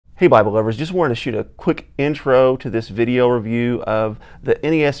Hey Bible lovers, just wanted to shoot a quick intro to this video review of the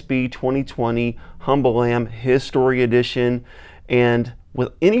NASB 2020 Humble Lamb History Edition. And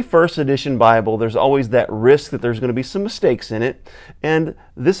with any first edition Bible, there's always that risk that there's going to be some mistakes in it, and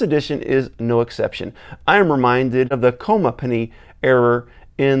this edition is no exception. I am reminded of the comma penny error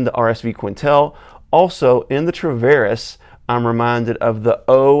in the RSV Quintel. Also in the Traveris, I'm reminded of the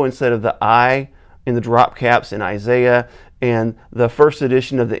O instead of the I in the drop caps in Isaiah. And the first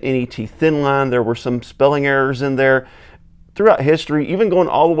edition of the NET thin line, there were some spelling errors in there. Throughout history, even going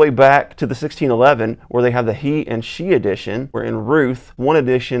all the way back to the 1611, where they have the he and she edition, where in Ruth, one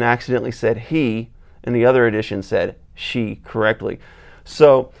edition accidentally said he, and the other edition said she correctly.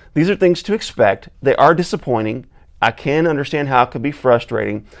 So these are things to expect. They are disappointing. I can understand how it could be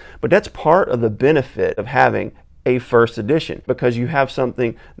frustrating, but that's part of the benefit of having a first edition, because you have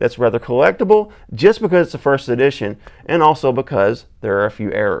something that's rather collectible just because it's a first edition, and also because there are a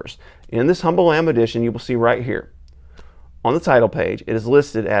few errors. In this Humble Lamb edition, you will see right here on the title page, it is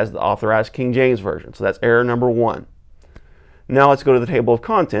listed as the Authorized King James Version. So that's error number 1. Now let's go to the table of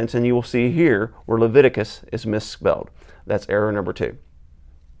contents, and you will see here where Leviticus is misspelled. That's error number 2.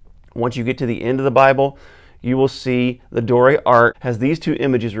 Once you get to the end of the Bible, you will see the Dore art has these two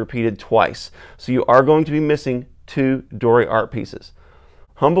images repeated twice. So you are going to be missing 2 Dore art pieces.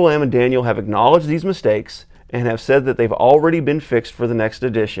 Humble Lamb and Daniel have acknowledged these mistakes and have said that they've already been fixed for the next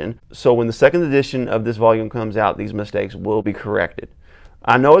edition. So when the second edition of this volume comes out, these mistakes will be corrected.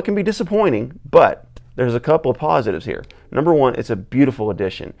 I know it can be disappointing, but there's a couple of positives here. Number 1, it's a beautiful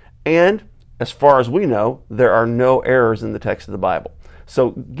edition. And as far as we know, there are no errors in the text of the Bible.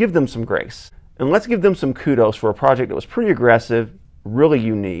 So give them some grace. And let's give them some kudos for a project that was pretty aggressive, really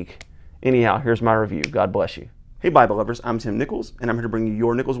unique. Anyhow, here's my review. God bless you. Hey Bible lovers, I'm Tim Nichols, and I'm here to bring you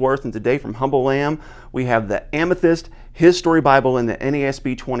your Nichols Worth. And today from Humble Lamb, we have the Amethyst History Bible in the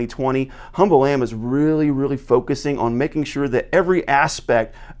NASB 2020. Humble Lamb is really focusing on making sure that every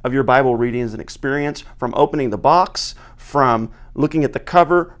aspect of your Bible reading is an experience, from opening the box, from looking at the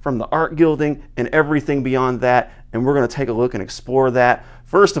cover, from the art gilding, and everything beyond that. And we're going to take a look and explore that.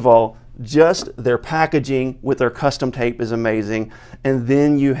 First of all, just their packaging with their custom tape is amazing. And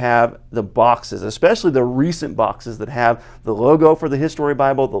then you have the boxes, especially the recent boxes that have the logo for the History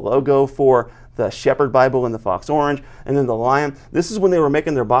Bible, the logo for the Shepherd Bible in the Fox Orange, and then the Lion. This is when they were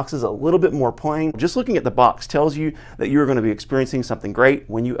making their boxes a little bit more plain. Just looking at the box tells you that you're going to be experiencing something great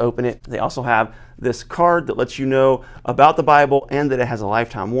when you open it. They also have this card that lets you know about the Bible and that it has a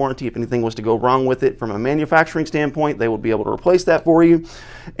lifetime warranty. If anything was to go wrong with it from a manufacturing standpoint, they would be able to replace that for you.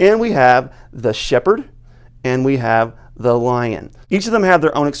 And we have the Shepherd and we have the Lion. Each of them have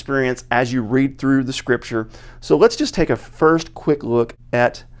their own experience as you read through the scripture. So let's just take a first quick look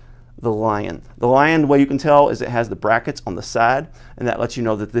at the Lion. The Lion, the way you can tell is it has the brackets on the side, and that lets you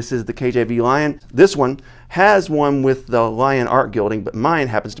know that this is the KJV Lion. This one has one with the Lion art gilding, but mine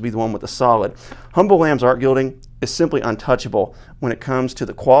happens to be the one with the solid. Humble Lamb's art gilding is simply untouchable when it comes to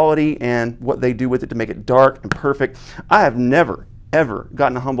the quality and what they do with it to make it dark and perfect. I have never, ever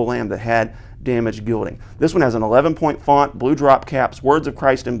gotten a Humble Lamb that had damaged gilding. This one has an 11-point font, blue drop caps, words of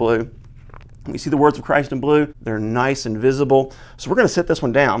Christ in blue. You see the words of Christ in blue? They're nice and visible. So we're going to set this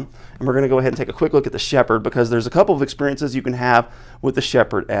one down, and we're going to go ahead and take a quick look at the Shepherd, because there's a couple of experiences you can have with the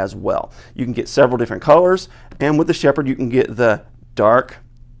Shepherd as well. You can get several different colors, and with the Shepherd you can get the dark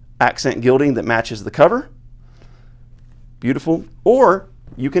accent gilding that matches the cover. Beautiful. Or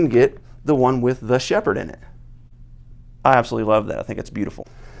you can get the one with the Shepherd in it. I absolutely love that. I think it's beautiful.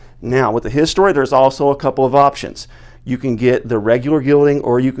 Now with the History, there's also a couple of options. You can get the regular gilding,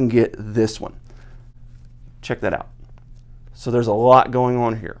 or you can get this one. Check that out. So there's a lot going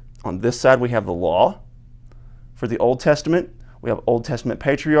on here. On this side we have the law for the Old Testament. We have Old Testament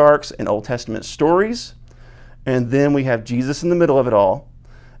patriarchs and Old Testament stories. And then we have Jesus in the middle of it all.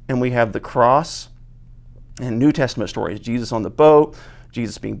 And we have the cross and New Testament stories. Jesus on the boat,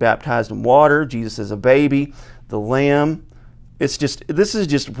 Jesus being baptized in water, Jesus as a baby, the lamb. This is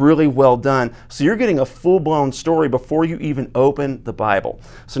just really well done. So you're getting a full-blown story before you even open the Bible.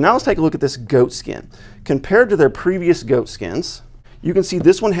 So now let's take a look at this goat skin. Compared to their previous goat skins, you can see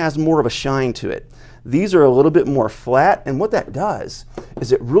this one has more of a shine to it. These are a little bit more flat, and what that does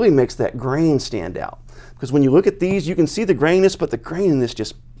is it really makes that grain stand out. Because when you look at these, you can see the graininess, but the graininess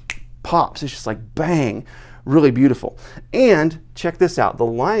just pops. It's just like bang, really beautiful. And check this out, the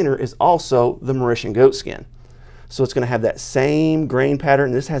liner is also the Meritian goatskin. So it's going to have that same grain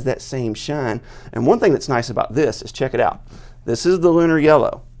pattern. This has that same shine. And one thing that's nice about this is, check it out. This is the lunar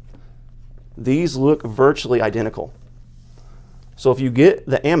yellow. These look virtually identical. So if you get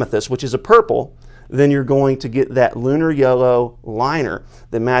the amethyst, which is a purple, then you're going to get that lunar yellow liner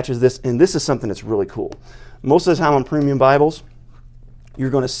that matches this. And this is something that's really cool. Most of the time on premium Bibles, you're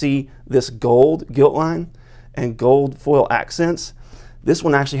going to see this gold gilt line and gold foil accents. This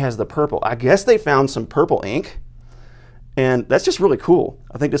one actually has the purple. I guess they found some purple ink, and that's just really cool.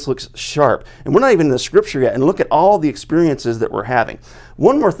 I think this looks sharp. And we're not even in the scripture yet, and look at all the experiences that we're having.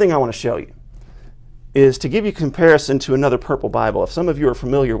 One more thing I want to show you is to give you a comparison to another purple Bible. If some of you are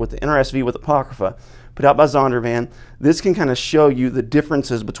familiar with the NASB with Apocrypha, put out by Zondervan, this can kind of show you the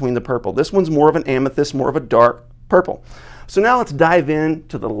differences between the purple. This one's more of an amethyst, more of a dark purple. So now let's dive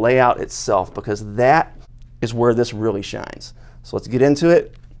into the layout itself, because that is where this really shines. So let's get into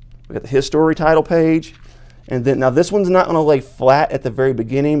it. We got the history title page, and then now this one's not going to lay flat at the very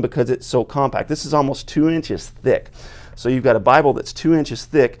beginning because it's so compact. This is almost 2 inches thick. So you've got a Bible that's 2 inches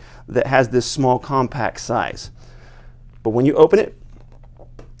thick that has this small compact size. But when you open it,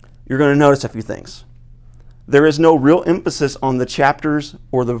 you're going to notice a few things. There is no real emphasis on the chapters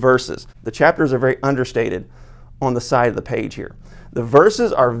or the verses. The chapters are very understated on the side of the page here. The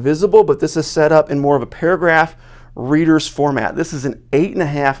verses are visible, but this is set up in more of a paragraph reader's format. This is an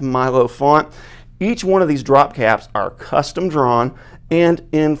 8.5 Milo font. Each one of these drop caps are custom drawn and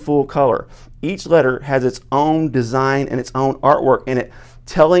in full color. Each letter has its own design and its own artwork in it,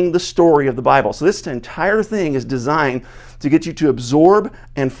 telling the story of the Bible. So this entire thing is designed to get you to absorb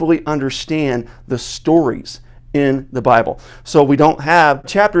and fully understand the stories in the Bible. So we don't have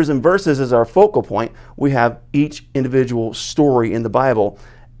chapters and verses as our focal point. We have each individual story in the Bible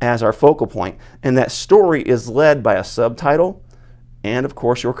as our focal point. And that story is led by a subtitle and, of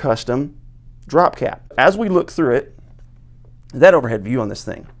course, your custom drop cap. As we look through it, that overhead view on this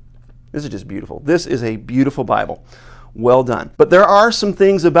thing, this is just beautiful. This is a beautiful Bible. Well done. But there are some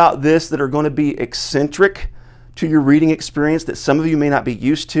things about this that are going to be eccentric to your reading experience that some of you may not be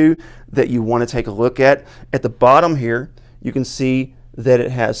used to, that you want to take a look at. At the bottom here, you can see that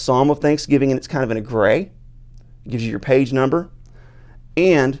it has Psalm of Thanksgiving, and it's kind of in a gray. It gives you your page number,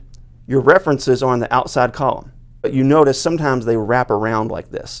 and your references are on the outside column. But you notice sometimes they wrap around like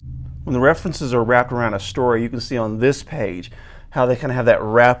this. When the references are wrapped around a story, you can see on this page how they kind of have that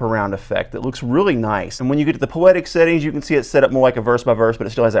wraparound effect that looks really nice. And when you get to the poetic settings, you can see it set up more like a verse by verse, but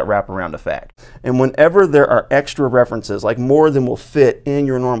it still has that wraparound effect. And whenever there are extra references, like more than will fit in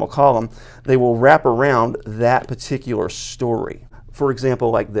your normal column, they will wrap around that particular story. For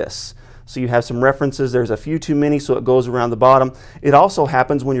example, like this. So you have some references, there's a few too many, so it goes around the bottom. It also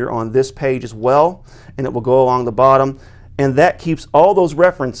happens when you're on this page as well, and it will go along the bottom. And that keeps all those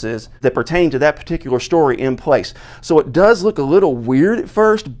references that pertain to that particular story in place. So it does look a little weird at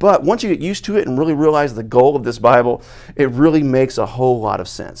first, but once you get used to it and really realize the goal of this Bible, it really makes a whole lot of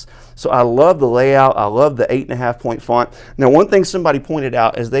sense. So I love the layout. I love the 8.5 point font. Now, one thing somebody pointed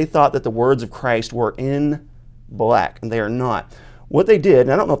out is they thought that the words of Christ were in black, and they are not. What they did,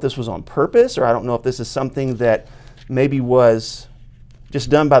 and I don't know if this was on purpose, or I don't know if this is something that maybe was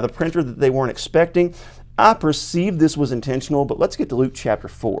just done by the printer that they weren't expecting. I perceive this was intentional, but let's get to Luke chapter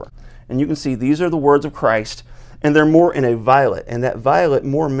 4. And you can see these are the words of Christ, and they're more in a violet, and that violet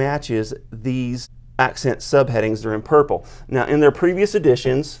more matches these accent subheadings that are in purple. Now, in their previous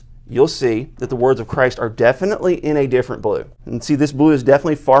editions, you'll see that the words of Christ are definitely in a different blue. And see, this blue is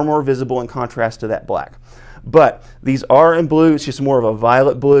definitely far more visible in contrast to that black. But these are in blue, it's just more of a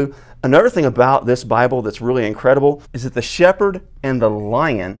violet blue. Another thing about this Bible that's really incredible is that the shepherd and the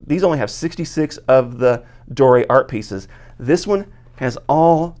lion, these only have 66 of the Doré art pieces. This one has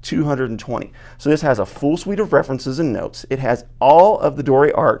all 220. So this has a full suite of references and notes. It has all of the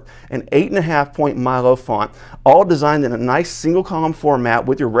Doré art, an 8.5 point Milo font, all designed in a nice single column format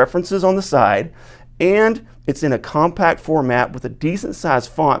with your references on the side. And it's in a compact format with a decent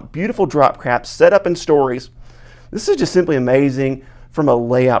sized font, beautiful drop caps, set up in stories. This is just simply amazing from a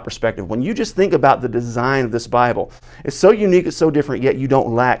layout perspective. When you just think about the design of this Bible, it's so unique, it's so different, yet you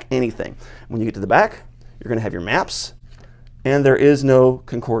don't lack anything. When you get to the back, you're going to have your maps, and there is no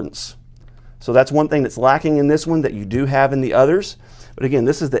concordance. So that's one thing that's lacking in this one that you do have in the others. But again,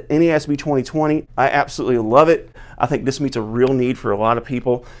 this is the NASB 2020. I absolutely love it. I think this meets a real need for a lot of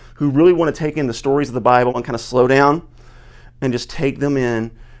people who really want to take in the stories of the Bible and kind of slow down and just take them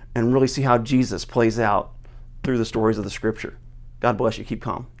in and really see how Jesus plays out through the stories of the Scripture. God bless you. Keep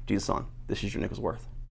calm. Jesus on. This is your Nicholsworth.